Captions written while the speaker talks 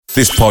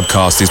This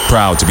podcast is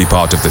proud to be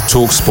part of the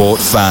TalkSport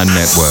Fan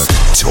Network.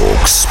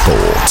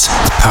 TalkSport.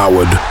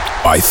 Powered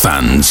by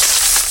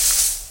fans.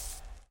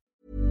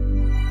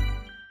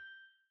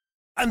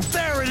 And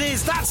there it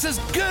is, that's as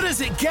good as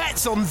it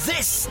gets on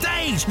this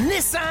stage.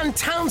 Nissan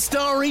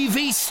Townstar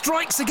EV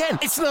strikes again.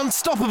 It's an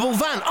unstoppable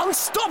van,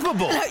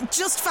 unstoppable.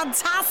 Just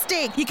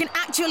fantastic. You can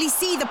actually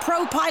see the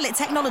Pro Pilot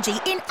technology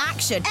in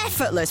action.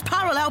 Effortless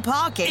parallel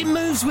parking. It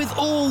moves with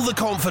all the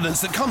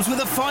confidence that comes with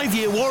a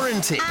 5-year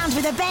warranty. And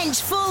with a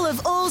bench full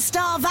of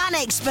all-star van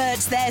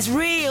experts, there's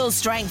real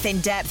strength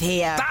in depth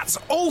here. That's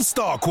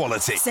all-star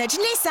quality. Search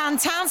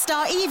Nissan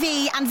Townstar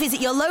EV and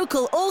visit your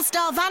local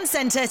all-star van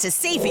centre to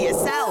see for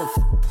yourself.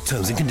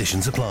 Terms and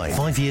conditions apply.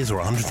 5 years or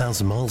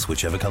 100,000 miles,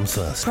 whichever comes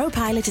first. Pro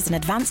Pilot is an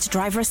advanced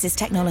driver assist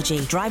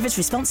technology. Driver's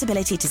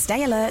responsibility to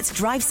stay alert,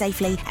 drive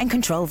safely, and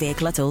control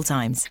vehicle at all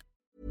times.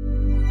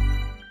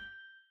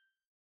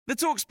 The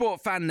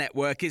TalkSport Fan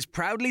Network is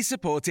proudly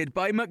supported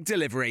by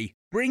McDelivery,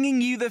 bringing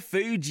you the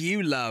food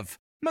you love.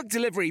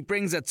 McDelivery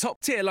brings a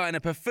top-tier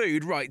lineup of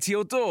food right to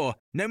your door.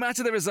 No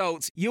matter the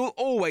result, you'll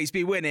always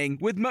be winning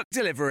with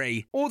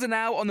McDelivery. Order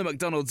now on the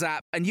McDonald's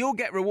app and you'll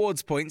get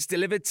rewards points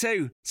delivered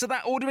too. So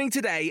that ordering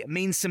today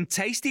means some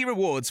tasty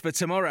rewards for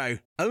tomorrow.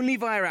 Only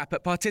via app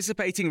at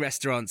participating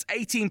restaurants.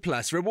 18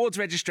 plus. Rewards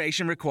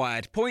registration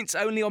required. Points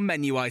only on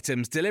menu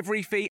items.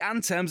 Delivery fee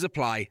and terms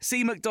apply.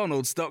 See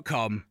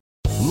mcdonalds.com.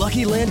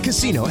 Lucky Land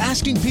Casino,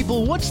 asking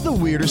people, what's the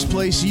weirdest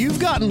place you've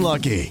gotten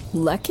lucky?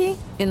 Lucky?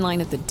 In line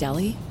at the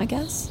deli, I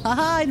guess?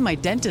 Aha, in my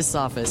dentist's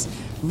office.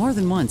 More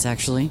than once,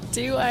 actually.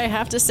 Do I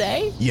have to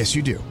say? Yes,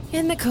 you do.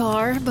 In the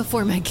car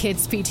before my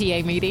kids'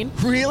 PTA meeting.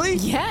 Really?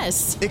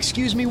 Yes.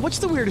 Excuse me, what's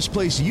the weirdest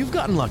place you've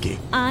gotten lucky?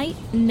 I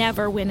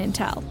never win and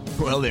tell.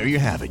 Well, there you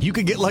have it. You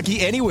can get lucky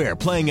anywhere,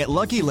 playing at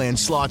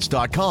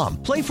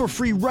LuckyLandSlots.com. Play for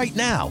free right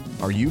now.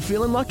 Are you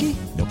feeling lucky?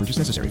 No purchase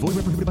necessary. Void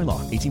where prohibited by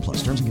law. 18 plus.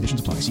 Terms and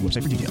conditions apply. See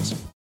website for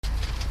details.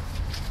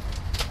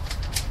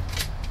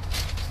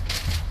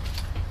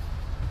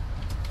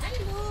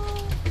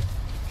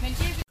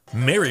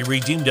 Mary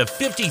redeemed a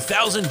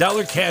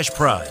 $50,000 cash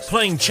prize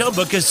playing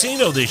Chumba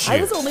Casino this year.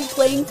 I was only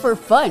playing for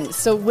fun,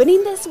 so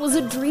winning this was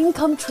a dream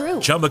come true.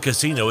 Chumba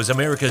Casino is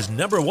America's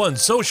 #1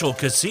 social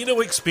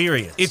casino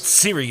experience. It's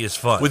serious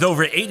fun. With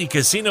over 80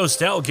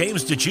 casino-style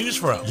games to choose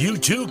from, you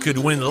too could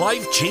win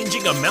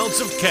life-changing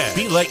amounts of cash.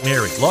 Be like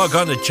Mary. Log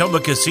on to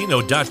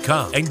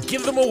ChumbaCasino.com and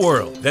give them a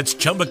whirl. That's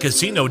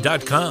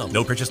ChumbaCasino.com.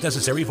 No purchase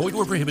necessary. Void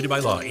where prohibited by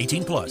law.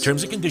 18 plus.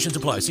 Terms and conditions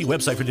apply. See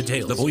website for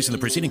details. The voice in the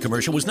preceding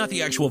commercial was not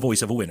the actual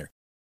voice of a winner.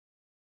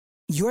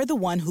 You're the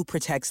one who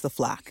protects the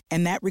flock,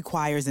 and that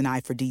requires an eye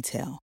for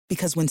detail.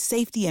 Because when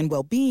safety and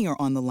well-being are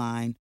on the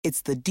line,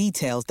 it's the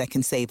details that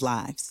can save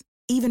lives.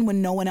 Even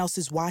when no one else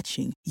is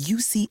watching, you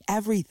see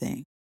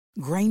everything.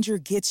 Grainger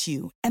gets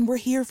you, and we're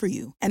here for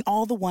you, and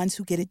all the ones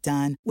who get it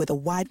done with a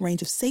wide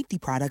range of safety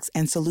products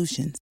and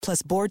solutions,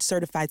 plus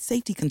board-certified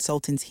safety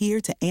consultants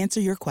here to answer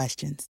your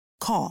questions.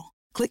 Call,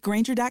 click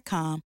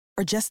Grainger.com,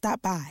 or just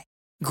stop by.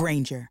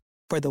 Grainger,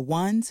 for the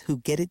ones who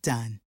get it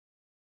done.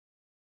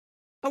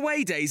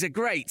 Away days are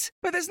great,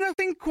 but there's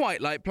nothing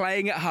quite like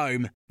playing at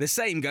home. The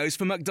same goes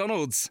for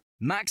McDonald's.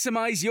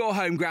 Maximise your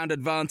home ground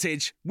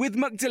advantage with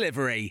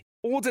McDelivery.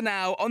 Order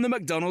now on the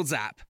McDonald's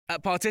app.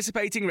 At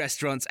participating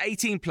restaurants,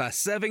 18 plus.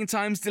 Serving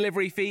times,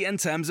 delivery fee and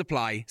terms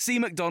apply. See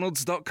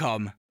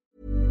mcdonalds.com.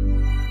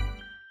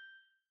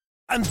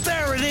 And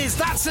there it is,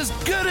 that's as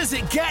good as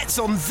it gets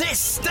on this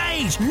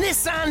stage.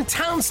 Nissan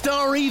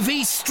Townstar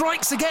EV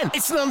strikes again.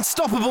 It's an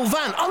unstoppable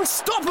van,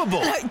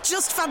 unstoppable.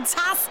 Just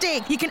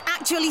fantastic. You can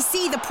actually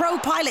see the Pro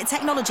Pilot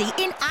technology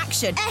in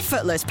action.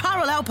 Effortless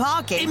parallel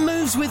parking. It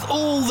moves with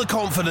all the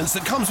confidence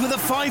that comes with a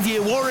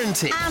 5-year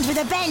warranty. And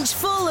with a bench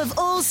full of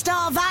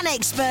all-star van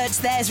experts,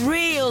 there's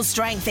real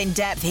strength in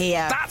depth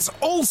here. That's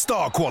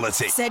all-star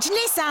quality. Search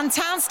Nissan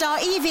Townstar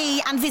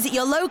EV and visit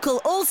your local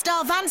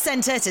all-star van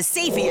centre to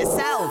see for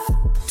yourself.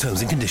 Terms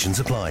and conditions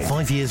apply.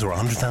 5 years or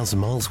 100,000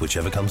 miles,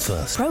 whichever comes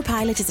first. Pro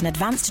Pilot is an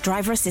advanced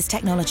driver assist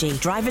technology.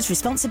 Driver's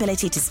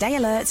responsibility to stay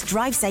alert,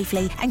 drive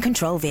safely, and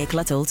control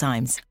vehicle at all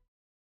times.